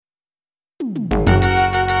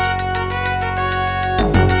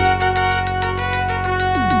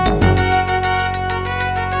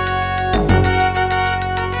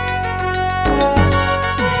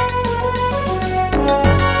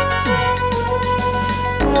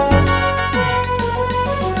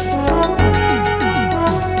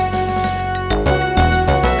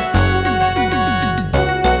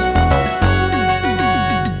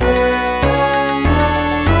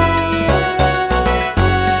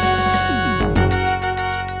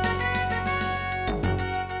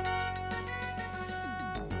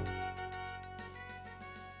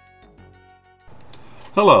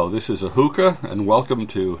Hello, this is Ahuka, and welcome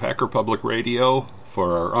to Hacker Public Radio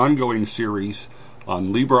for our ongoing series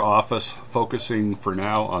on LibreOffice, focusing for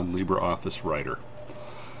now on LibreOffice Writer.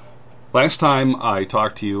 Last time I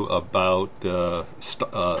talked to you about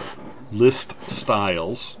list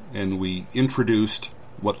styles, and we introduced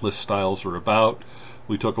what list styles are about.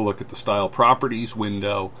 We took a look at the Style Properties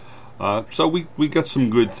window. So we got some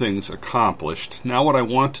good things accomplished. Now what I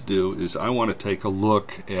want to do is I want to take a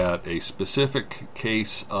look at a specific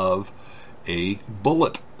case of a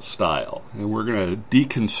bullet style. And we're going to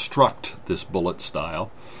deconstruct this bullet style,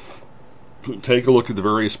 take a look at the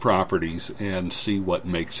various properties, and see what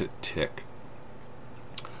makes it tick.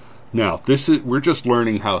 Now, we're just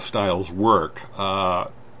learning how styles work.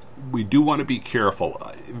 We do want to be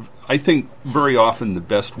careful. I think very often the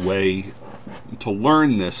best way to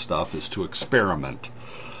learn this stuff is to experiment.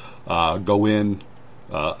 Go in,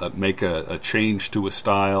 make a change to a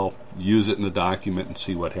style, use it in a document, and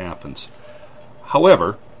see what happens.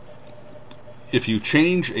 However, if you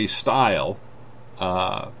change a style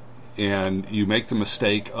and you make the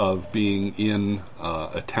mistake of being in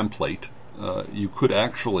a template, you could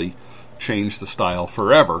actually change the style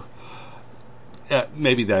forever.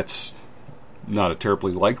 Maybe that's not a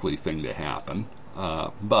terribly likely thing to happen.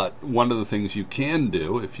 But one of the things you can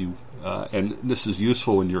do, if you and this is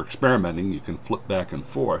useful when you're experimenting, you can flip back and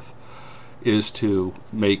forth, is to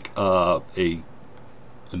make a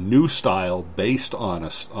new style based on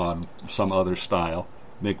some other style,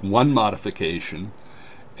 make one modification,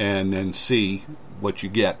 and then see what you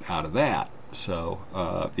get out of that.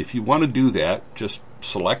 So if you want to do that, just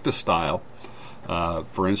select a style.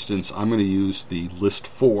 For instance, I'm going to use the list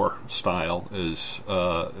 4 style as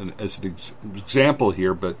an example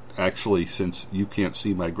here, but actually, since you can't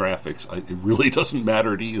see my graphics, it really doesn't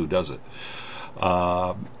matter to you, does it?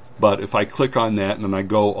 But if I click on that and I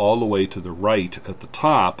go all the way to the right at the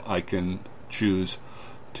top, I can choose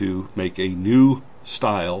to make a new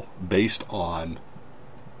style based on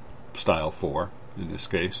style 4, in this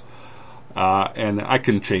case. And I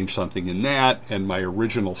can change something in that, and my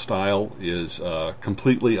original style is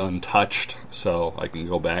completely untouched, so I can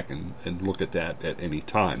go back and look at that at any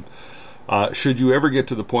time. Should you ever get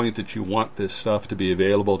to the point that you want this stuff to be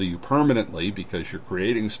available to you permanently because you're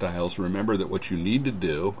creating styles, remember that what you need to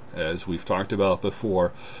do, as we've talked about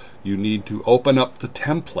before, you need to open up the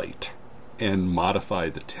template and modify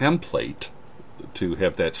the template to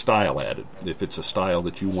have that style added. If it's a style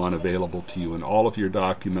that you want available to you in all of your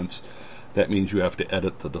documents, that means you have to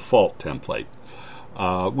edit the default template.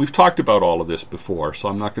 We've talked about all of this before, so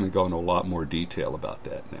I'm not going to go into a lot more detail about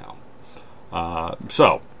that now.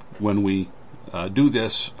 So when we do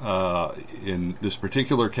this, in this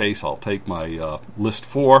particular case, I'll take my list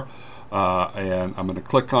 4, and I'm going to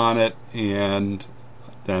click on it, and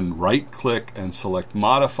then right-click and select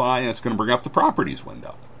Modify, and it's going to bring up the Properties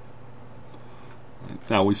window.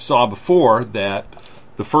 Now, we saw before that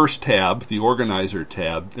the first tab, the Organizer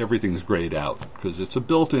tab, everything's grayed out because it's a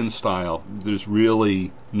built-in style. There's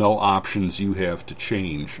really no options you have to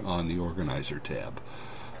change on the Organizer tab.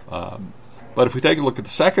 But if we take a look at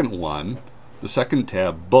the second one, the second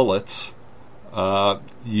tab, Bullets,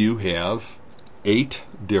 you have 8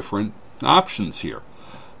 different options here.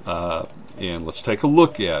 And let's take a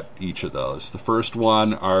look at each of those. The first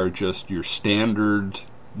one are just your standard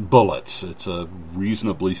bullets. It's a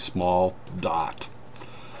reasonably small dot.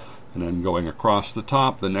 And then going across the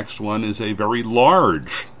top, the next one is a very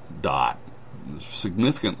large dot,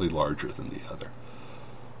 significantly larger than the other.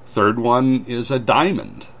 Third one is a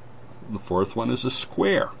diamond. The fourth one is a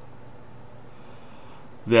square.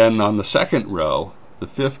 Then on the second row, the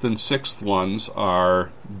fifth and sixth ones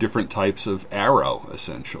are different types of arrow,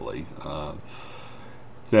 essentially.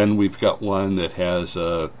 Then we've got one that has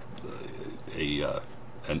an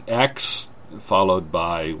X followed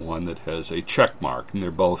by one that has a check mark, and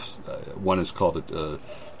they're both, one is called a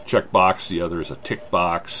check box, the other is a tick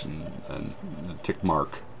box, and a tick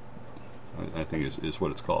mark, I think is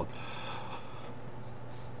what it's called.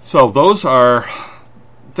 So those are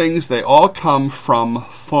things, they all come from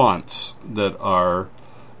fonts that are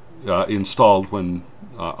installed when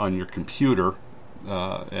on your computer,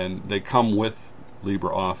 and they come with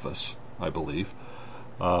LibreOffice, I believe.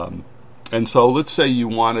 And so let's say you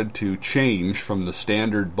wanted to change from the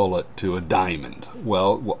standard bullet to a diamond.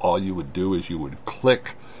 Well, all you would do is you would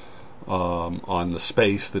click on the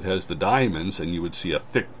space that has the diamonds, and you would see a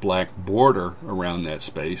thick black border around that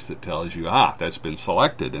space that tells you, that's been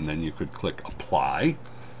selected. And then you could click Apply.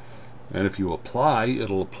 And if you apply,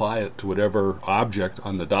 it'll apply it to whatever object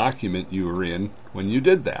on the document you were in when you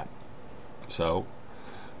did that. So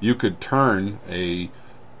you could turn a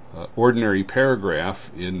ordinary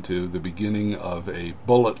paragraph into the beginning of a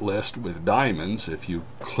bullet list with diamonds if you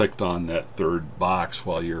clicked on that third box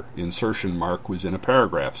while your insertion mark was in a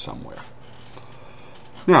paragraph somewhere.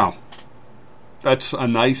 Now, that's a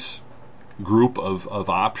nice group of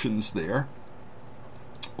options there.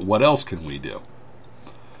 What else can we do?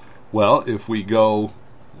 Well, if we go,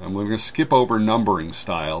 and we're going to skip over numbering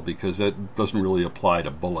style because that doesn't really apply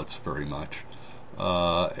to bullets very much.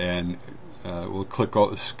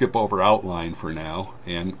 We'll skip over outline for now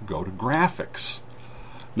and go to graphics.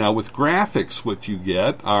 Now with graphics, what you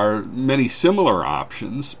get are many similar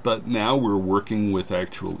options, but now we're working with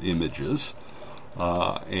actual images,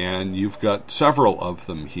 and you've got several of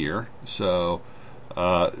them here. So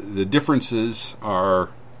the differences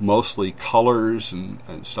are mostly colors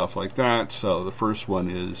and stuff like that. So the first one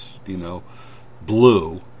is,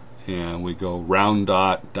 blue, and we go round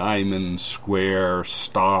dot, diamond, square,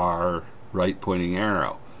 star, right pointing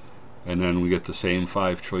arrow. And then we get the same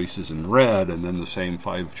 5 choices in red, and then the same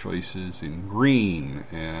 5 choices in green,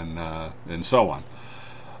 and so on.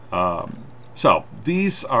 So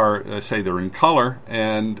these are, say they're in color,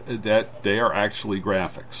 and that they are actually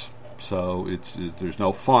graphics. So there's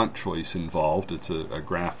no font choice involved. It's a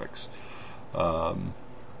graphics.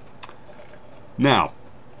 Now,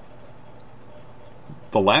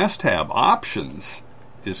 the last tab, Options,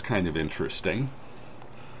 is kind of interesting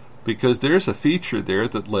because there's a feature there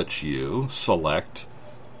that lets you select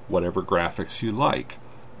whatever graphics you like.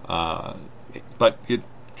 But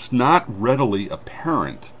it's not readily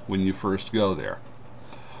apparent when you first go there.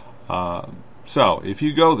 So if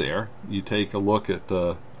you go there, you take a look at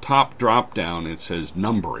the top drop down, it says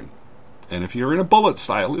numbering. And if you're in a bullet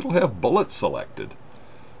style, it'll have bullet selected.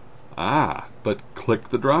 But click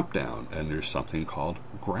the drop down and there's something called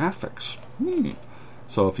graphics.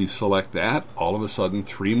 So if you select that, all of a sudden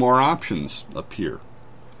 3 more options appear.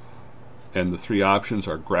 And the 3 options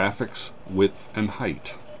are graphics, width, and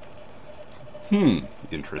height.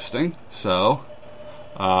 Interesting. So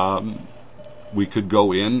we could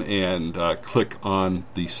go in and click on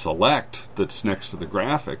the select that's next to the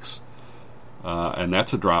graphics, and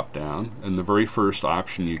that's a drop down, and the very first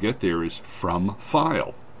option you get there is from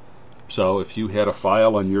file. So if you had a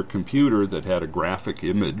file on your computer that had a graphic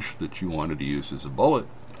image that you wanted to use as a bullet,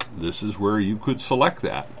 this is where you could select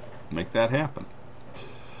that, make that happen.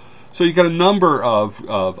 So you got a number of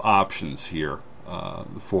options here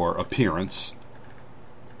for appearance.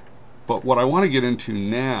 But what I want to get into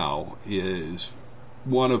now is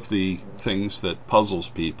one of the things that puzzles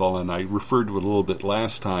people, and I referred to it a little bit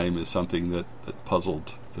last time as something that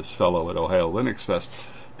puzzled this fellow at Ohio Linux Fest,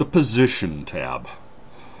 the position tab.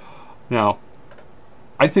 Now,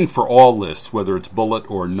 I think for all lists, whether it's bullet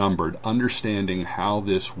or numbered, understanding how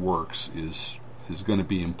this works is going to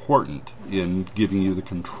be important in giving you the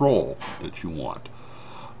control that you want.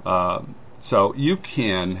 So you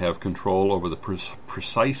can have control over the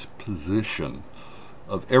precise position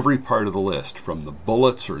of every part of the list, from the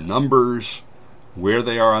bullets or numbers, where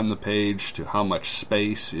they are on the page, to how much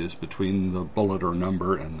space is between the bullet or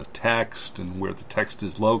number and the text, and where the text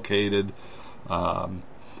is located.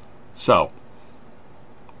 So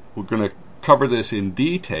we're going to cover this in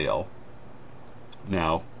detail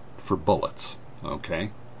now for bullets. Okay,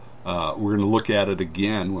 we're going to look at it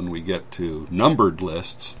again when we get to numbered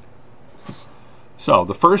lists. So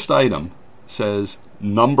the first item says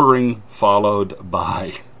numbering followed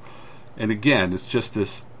by. And again, it's just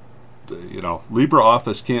this,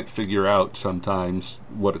 LibreOffice can't figure out sometimes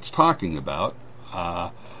what it's talking about.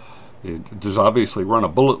 It does obviously run a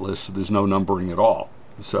bullet list, so there's no numbering at all.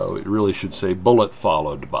 So it really should say bullet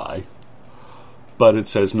followed by. But it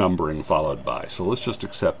says numbering followed by. So let's just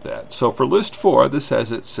accept that. So for list 4, this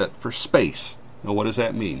has it set for space. Now what does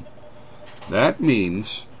that mean? That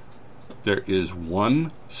means there is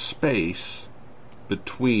one space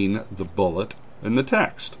between the bullet and the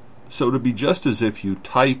text. So it'll be just as if you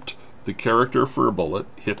typed the character for a bullet,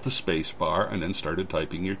 hit the space bar, and then started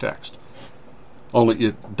typing your text. Only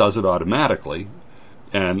it does it automatically.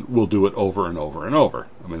 And we'll do it over and over and over.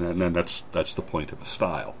 I mean, and then that's the point of a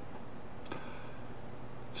style.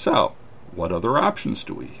 So, what other options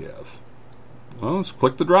do we have? Well, let's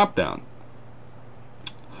click the drop down.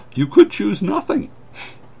 You could choose nothing.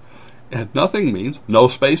 And nothing means no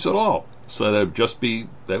space at all. So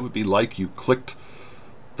that would be like you clicked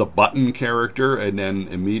the button character and then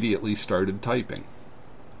immediately started typing.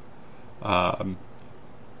 The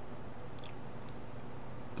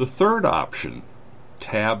third option,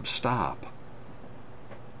 tab stop,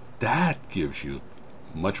 that gives you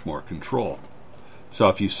much more control. So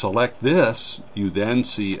if you select this, you then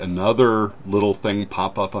see another little thing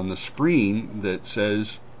pop up on the screen that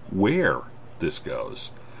says where this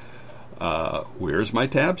goes. Where's my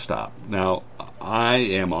tab stop? Now, I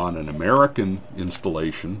am on an American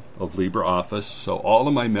installation of LibreOffice, so all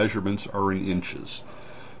of my measurements are in inches.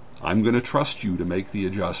 I'm going to trust you to make the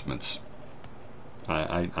adjustments.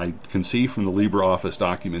 I can see from the LibreOffice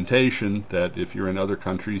documentation that if you're in other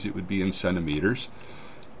countries, it would be in centimeters,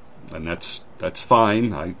 and that's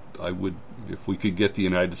fine. I would, if we could get the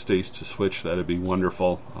United States to switch, that'd be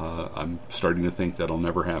wonderful. I'm starting to think that'll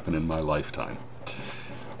never happen in my lifetime.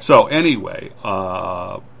 So anyway,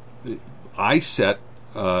 I set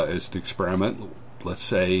as an experiment, let's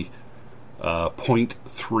say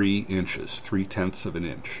 0.3 inches, 3/10 of an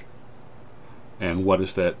inch. And what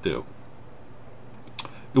does that do?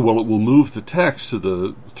 Well, it will move the text to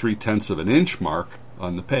the 3/10 of an inch mark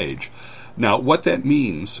on the page. Now, what that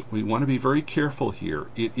means, we want to be very careful here.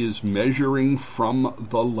 It is measuring from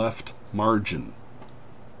the left margin.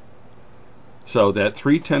 So that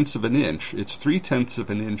 3/10 of an inch, it's 3/10 of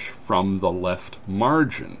an inch from the left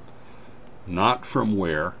margin, not from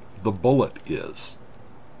where the bullet is.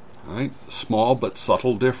 All right? Small but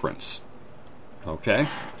subtle difference. Okay?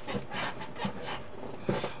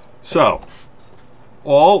 So,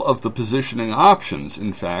 all of the positioning options,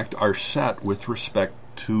 in fact, are set with respect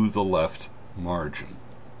to the left margin.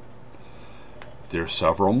 There are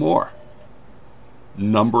several more.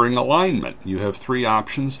 Numbering alignment, you have 3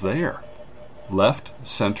 options there. Left,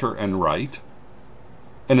 center, and right.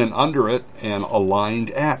 And then under it, an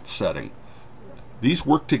aligned at setting. These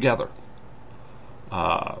work together.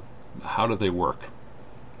 How do they work?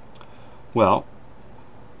 Well,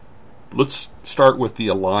 let's start with the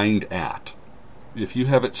aligned at. If you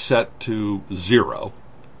have it set to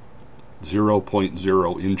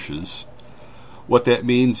 0.0 inches, what that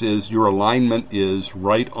means is your alignment is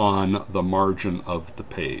right on the margin of the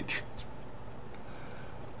page.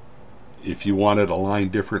 If you wanted to align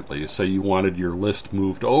differently, say you wanted your list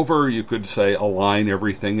moved over, you could say align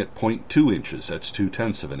everything at 0.2 inches. That's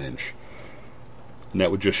 2/10 of an inch. And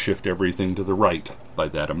that would just shift everything to the right by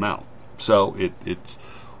that amount. So it's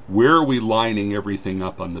where are we lining everything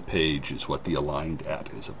up on the page is what the aligned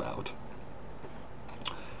at is about.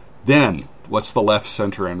 Then, what's the left,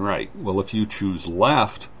 center, and right? Well, if you choose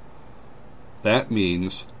left, that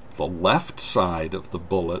means the left side of the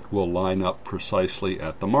bullet will line up precisely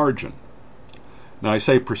at the margin. Now, I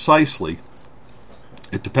say precisely.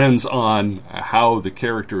 It depends on how the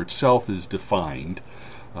character itself is defined.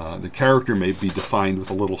 The character may be defined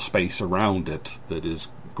with a little space around it that is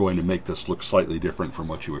going to make this look slightly different from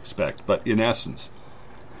what you expect. But in essence,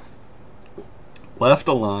 left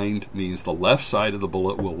aligned means the left side of the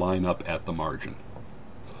bullet will line up at the margin.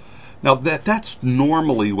 Now, that's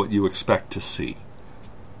normally what you expect to see.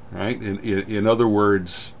 Right? In other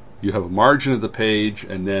words, you have a margin of the page,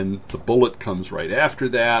 and then the bullet comes right after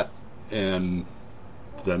that, and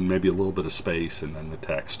then maybe a little bit of space, and then the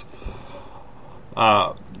text.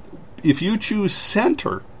 If you choose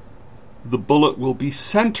center, the bullet will be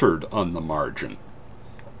centered on the margin,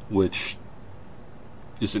 which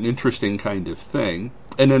is an interesting kind of thing.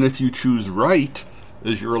 And then if you choose right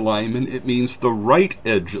as your alignment, it means the right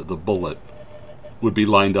edge of the bullet would be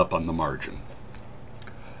lined up on the margin.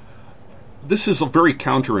 This is very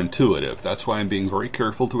counterintuitive. That's why I'm being very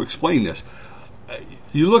careful to explain this.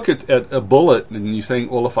 You look at a bullet and you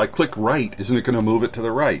think, well, if I click right, isn't it going to move it to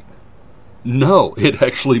the right? No, it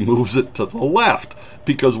actually moves it to the left,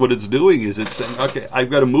 because what it's doing is it's saying, okay, I've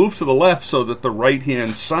got to move to the left so that the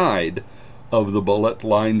right-hand side of the bullet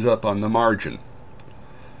lines up on the margin.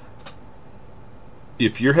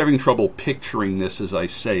 If you're having trouble picturing this as I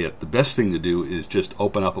say it, the best thing to do is just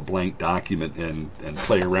open up a blank document and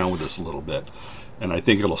play around with this a little bit. And I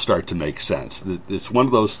think it'll start to make sense. It's one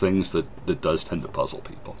of those things that does tend to puzzle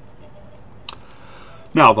people.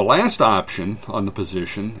 Now, the last option on the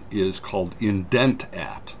position is called indent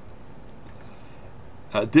at.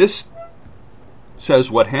 This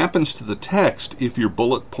says what happens to the text if your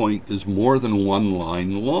bullet point is more than one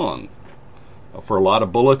line long. For a lot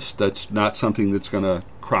of bullets, that's not something that's going to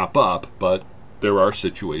crop up, but there are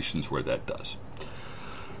situations where that does.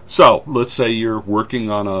 So let's say you're working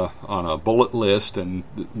on a bullet list, and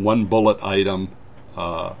one bullet item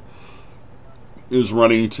is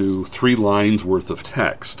running to 3 lines worth of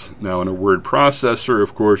text. Now, in a word processor,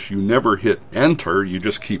 of course, you never hit enter. You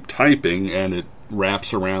just keep typing, and it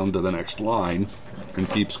wraps around to the next line and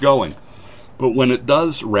keeps going. But when it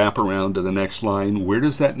does wrap around to the next line, where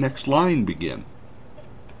does that next line begin?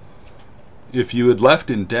 If you had left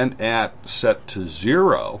indent at set to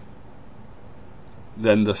 0,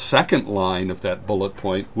 then the second line of that bullet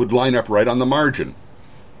point would line up right on the margin.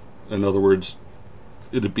 In other words,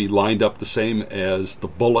 it would be lined up the same as the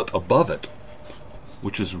bullet above it,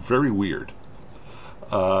 which is very weird.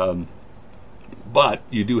 But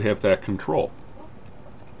you do have that control.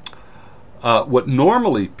 What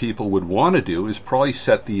normally people would want to do is probably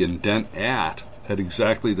set the indent at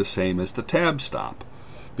exactly the same as the tab stop.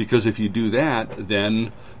 Because if you do that,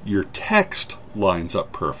 then your text lines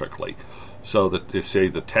up perfectly. So that if, say,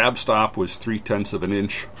 the tab stop was 0.3 of an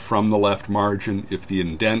inch from the left margin, if the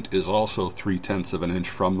indent is also 0.3 of an inch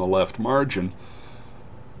from the left margin,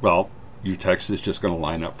 well, your text is just going to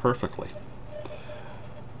line up perfectly.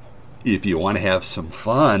 If you want to have some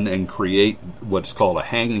fun and create what's called a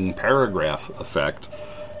hanging paragraph effect,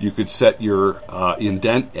 you could set your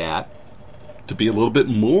indent at to be a little bit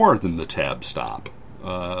more than the tab stop.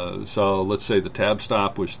 So let's say the tab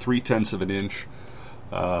stop was 0.3 of an inch.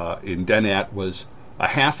 Indent at was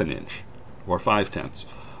 0.5 inch or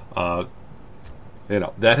 0.5.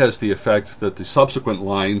 That has the effect that the subsequent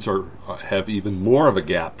lines have even more of a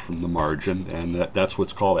gap from the margin, and that's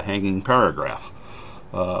what's called a hanging paragraph.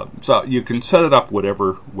 So you can set it up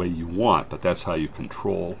whatever way you want, but that's how you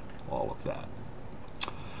control all of that.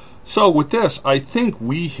 So with this, I think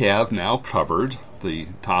we have now covered the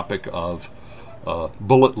topic of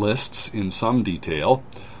bullet lists in some detail.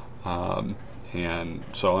 And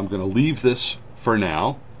so I'm going to leave this for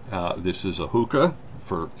now. This is Ahuka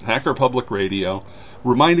for Hacker Public Radio,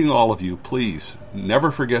 reminding all of you, please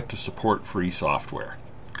never forget to support free software.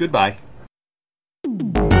 Goodbye.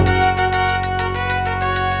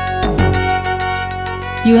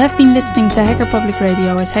 You have been listening to Hacker Public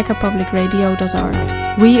Radio at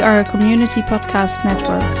hackerpublicradio.org. We are a community podcast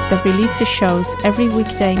network that releases shows every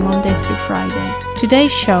weekday, Monday through Friday.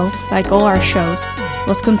 Today's show, like all our shows,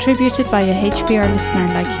 was contributed by a HPR listener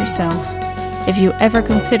like yourself. If you ever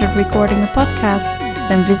considered recording a podcast,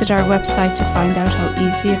 then visit our website to find out how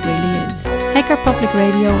easy it really is. Hacker Public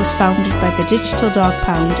Radio was founded by the Digital Dog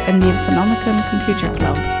Pound and the Infonomicon Computer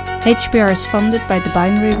Club. HPR is funded by the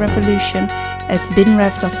Binary Revolution at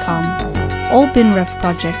binrev.com. All BinRev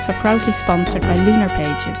projects are proudly sponsored by Lunar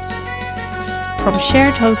Pages. From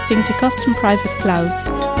shared hosting to custom private clouds,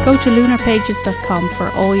 go to lunarpages.com for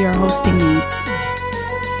all your hosting needs.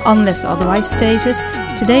 Unless otherwise stated,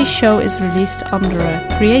 today's show is released under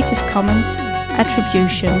a Creative Commons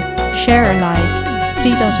Attribution Share Alike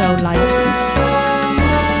 3.0 license.